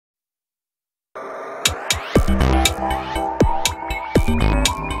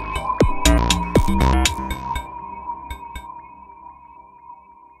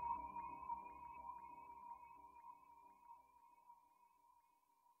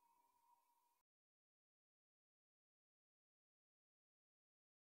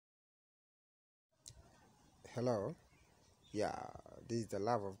Hello, yeah, this is the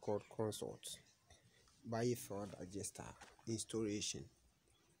Love of God consult by fraud adjuster installation.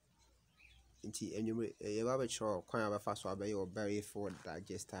 Nti enyumre yeba be cho kwan abefa so abaye or bury fraud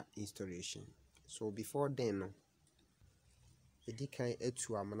adjuster installation. So before then no, edi kan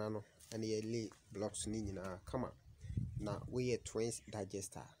etu amana no and ye lay blocks ni nyina come na we twins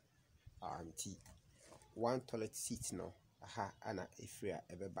digester. Nti one toilet seat no aha ana efria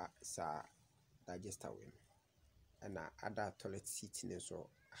ebeba sa digester we and other toilet seat ne so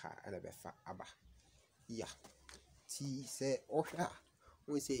ha and befa aba yeah ti say ohwa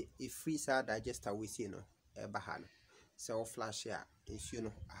we say a free side digester we say no eba ha no say o flash ya ensuo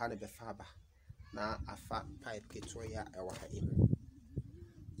no ha ne befa aba na afa pipe ketwa ya ewa ha emu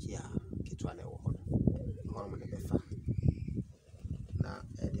yeah ketwa na ewo ho no mo ne befa na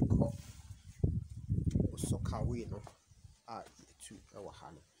e de ko soka we no to ewa ha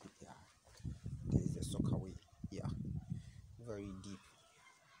no yeah this is the soka we yeah very deep.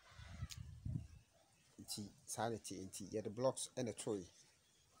 Sanity yeah, the blocks and the toy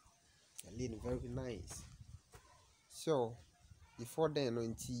and lean very nice. So before then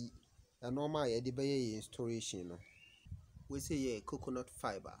a normal installation we say coconut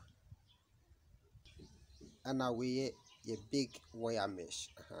fiber and now we a big wire mesh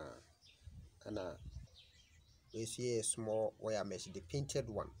and we see a small wire mesh, the painted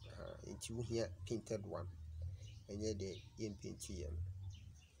one into here painted one and yeah the in painted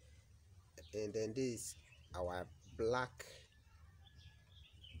and then this our black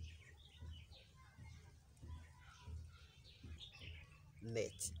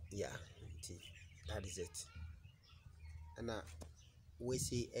net, yeah, that is it. And we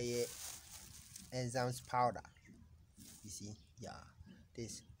see a enzymes powder, you see, yeah,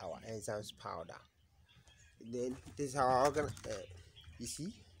 this our enzymes powder. Then this is our organ, you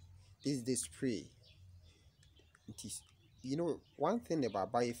see, this is the spray. It is, you know, one thing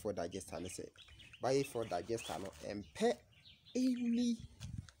about bio digester, I say bio digester no and pet any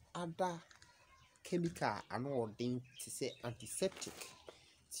other chemical and all thing to say antiseptic.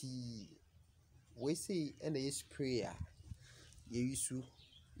 We say any sprayer you use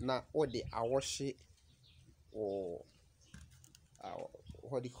na all the wash it or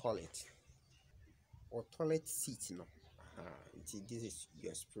what do you call it, or toilet seat no this is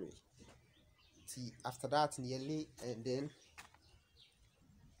your spray. After that nearly and then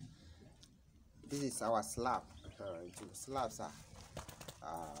this is our slab. Slabs are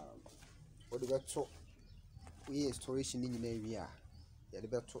what do we talk we installation in area the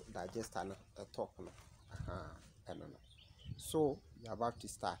better digester no top no so you're about to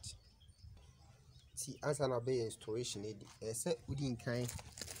start. As an obey installation say within kind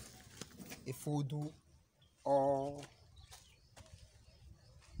if we do all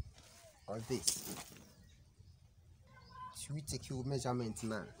this so we take your measurement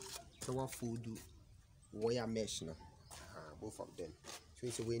now so what food do wire mesh no both of them so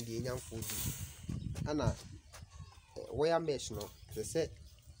it's when the young food and wire mesh no they say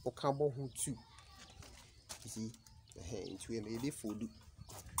o carbon who two you see into a maybe food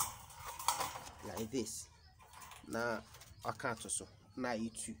like this now I can't so now you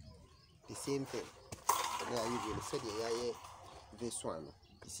two the same thing now you will say yeah this one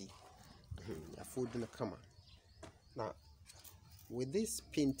you see your food in the camera now with this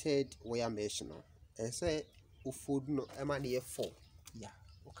painted wire mesh no I say food no emani 4 yeah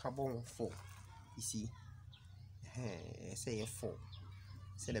o carbon 4 you see I say 4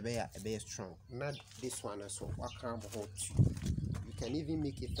 say the be strong not this one so what can hold 2 you can even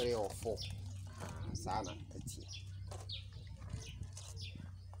make it 3 or 4 sana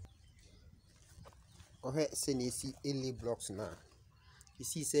okay say you see early blocks now you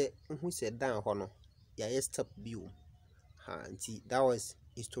see say who said down hono yeah step view that was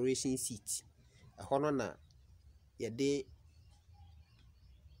installation seat a hono na yeah de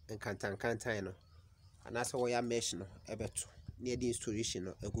enkantan no and that's why I mesh no ebeto near the installation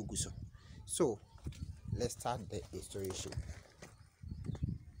no egugu so let's start the installation.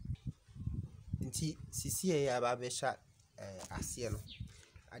 Nti sisi ya ba be sha ase no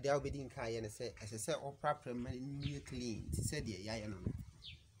ade a obedi nka ye ne say ese opera prema new clean ti say de ya ye no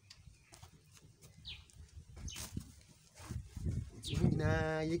nti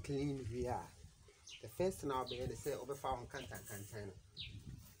na ye clean here the first now be they say obefa on kantan no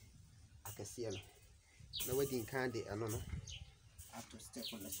akase no na wedi nka de ano no have to step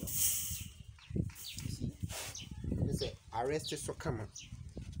on the show. See they say arrest so come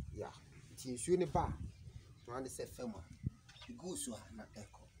yeah nti nsuo ne ba no and say fema the goose na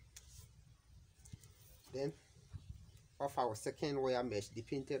echo then of our second wire mesh the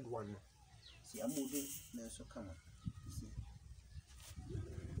painted one See, I'm moving, so come on. See,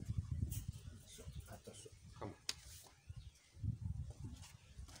 so come on.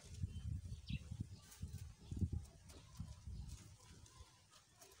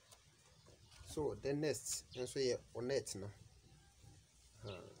 So the next, and so yeah, on it now.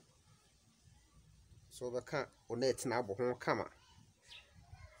 So we can't on it now, but won't come.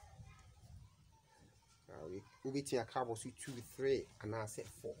 We be a cable 2, 3, and I said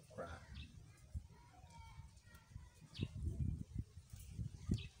 4.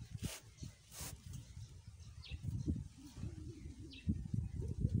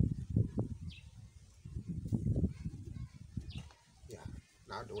 Yeah,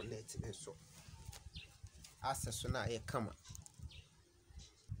 now the net and so. As a son, I come.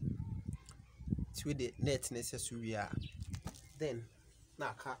 To the net necessary. Then,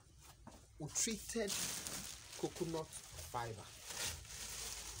 now, we treated coconut fiber.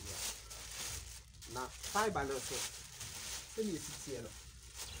 Yeah. Now, fiber also. Let me see here.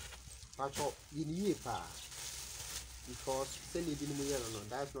 But you need because send it in no,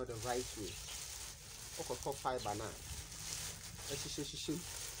 that's not the right way. Okay, top fiber now.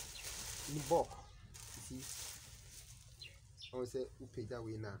 In bulk. You see, I will say, okay, that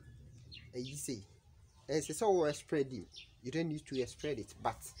way now. And you see, as it's all spreading, you don't need to spread it,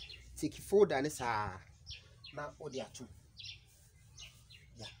 but take it forward and it's now all the two.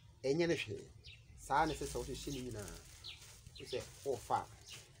 Yeah, and you know, San is also shilling now. We say, oh, far.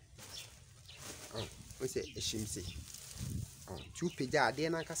 We say, a shimsy. 2 pages,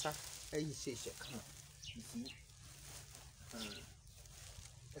 then I can say, come on. You see,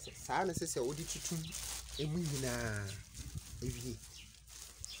 that's a silence. Is a woody to a winner. If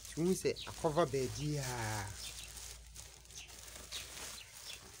you say a cover bed, yeah.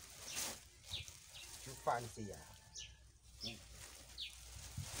 You fancy, yeah.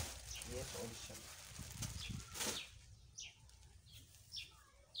 Yes, audition.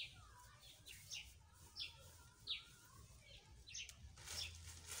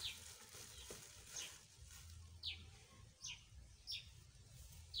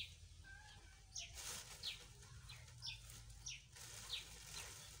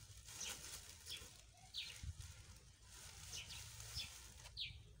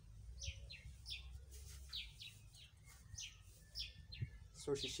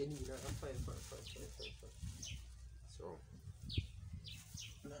 So she's shading it. Fine. So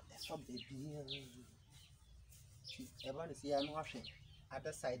now if baby, everyone is here and washing.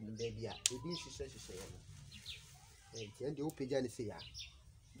 Other side the baby, baby she says and the open Jenny say,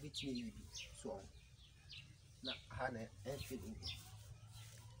 which may so now Hannah and feeling.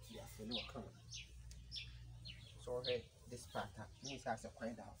 Yeah, fellow come. So hey, this part means as a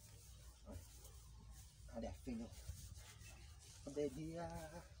quiet out. How they feel. Baby,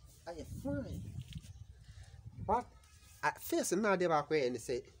 I am fine. But at first, now they back away and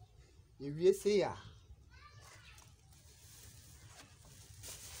say, you say,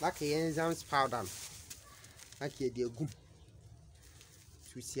 like a enzymes powder, like a dear goom.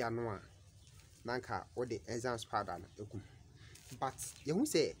 To see a noa, Nanka or the enzymes powder, but you won't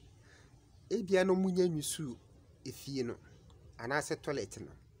say, if you are no munyan you sue, if you know, and I said toilet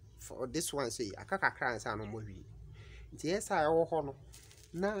for this one, say, I can't cry and sound no more. Yes, I owe honor.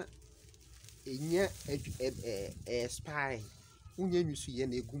 Now, a spy. Unyan you see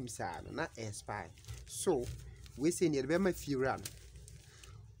any goom sad, not a spy. So, we say near them if you run.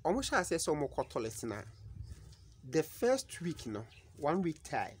 Almost I say some more toilet now. The first week, 1 week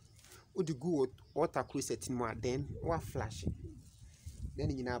time, would you go water cruise at more then what flashing? Then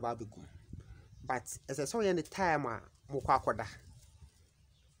you know about the goom. But as I saw in the time, Mokwakoda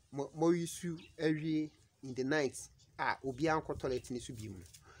more issue every in the night. Obi anko toilet ni so bi mu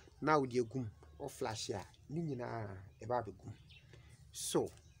na wo de agum o flash ya ni nyina e ba be gum.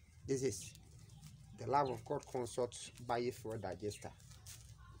 So this is the love of God consort by for digester.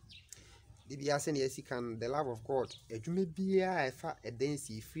 Dibia say na yesi kan the love of God adwuma bia e fa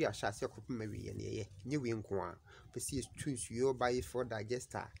edensi free ahase kopema wi ne ye nye wi nko a pesi tunsuo by for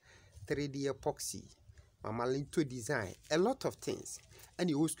digester 3D epoxy mamalinto design a lot of things and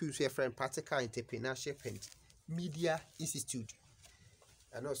you also say friend practical entrepreneurship and Media Institute,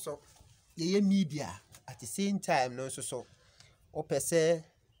 and also the media at the same time. No, so opese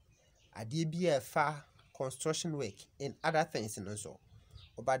ADBFA construction work and other things, and also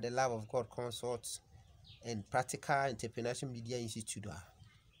about the love of God consults and practical entrepreneurship media institute.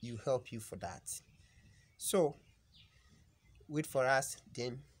 You help you for that. So wait for us,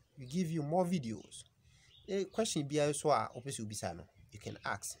 then we give you more videos. A question be also you can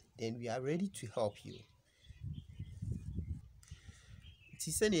ask, then we are ready to help you.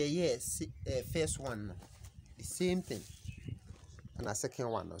 send yes, first one, no. The same thing. And a second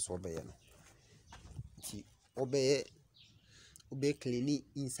one, so obey. Obey cleaning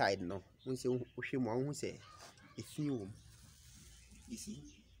inside, no. We say, who say, if you see,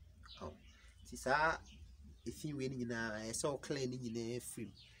 oh, if you winning in a so cleaning in a free.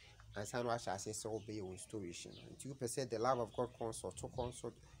 As I shall say, so obey your installation. 2% the love of God consult to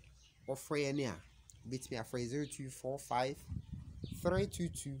consult or free any. Beat me a phrase 0245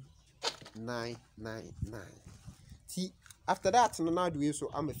 322 999. See, after that, no, now do so.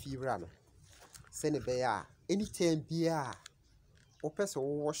 I'm a fever runner. Send a bear anytime beer or person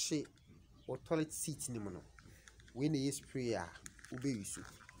wash it or toilet seat in the mono. When you spray, obey you.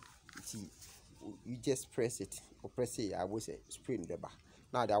 See, you just press it or press it. I was spray in the bar.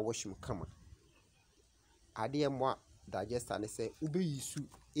 Now that wash him come on. I dear moi digest and say, obey you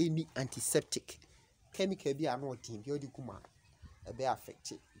any antiseptic. Chemical be an old team, Yodi Kuma, a bear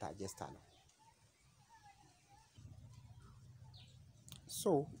affected digestion.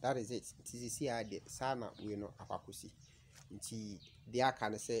 So that is it. It is the idea. Sana, we know Apakusi. They are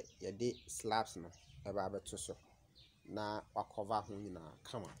can say, a day slabs no, a barber to so. Now, or cover home in a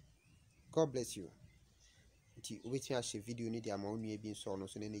come on. God bless you. Wait till I see video need the amount you being so no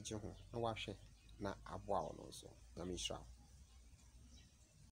so any job. No wash it. Na abwa also. Na me sure.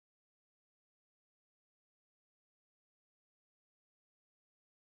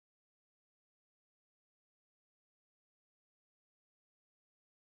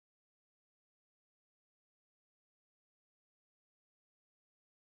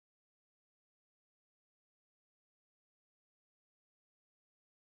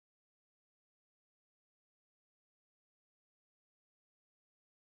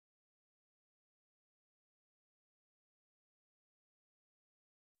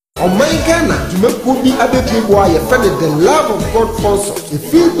 On my Ghana, you may put me a baby boy, a friend of the love of God consult. A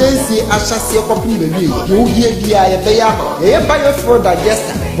few days here, I shall see a copy of you. You hear the eye of the yama, a bio for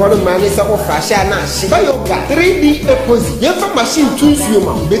digester. One man is a fashion, bio 3D opposite. You have a machine to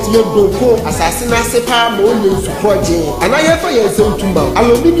human, but you don't go assassin as a palm on project. And I have a year so to mount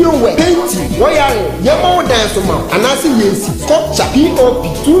aluminium way, painting, wiring, yellow dance amount, and I see yes, sculpture, POP,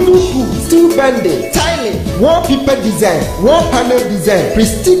 steel banding, tiling, wallpaper design, wall panel design,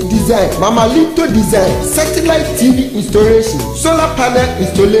 prestige design, Mamalito design, satellite TV installation, solar panel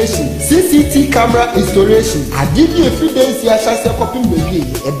installation, CCTV camera installation. I give you a few days here, shall say copy baby,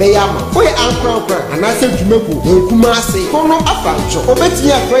 a bayama, for your uncle, and I said to me, Kumasi, Kono Afancho,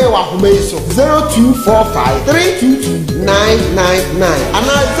 Obetia Prayer Wahumeso, 0245 322 999, and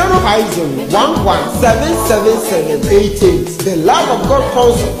I 05011777788. The love of God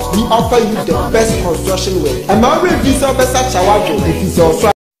consult, we offer you the best construction work. And my reviews of such a if it's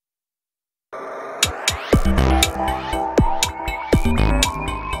also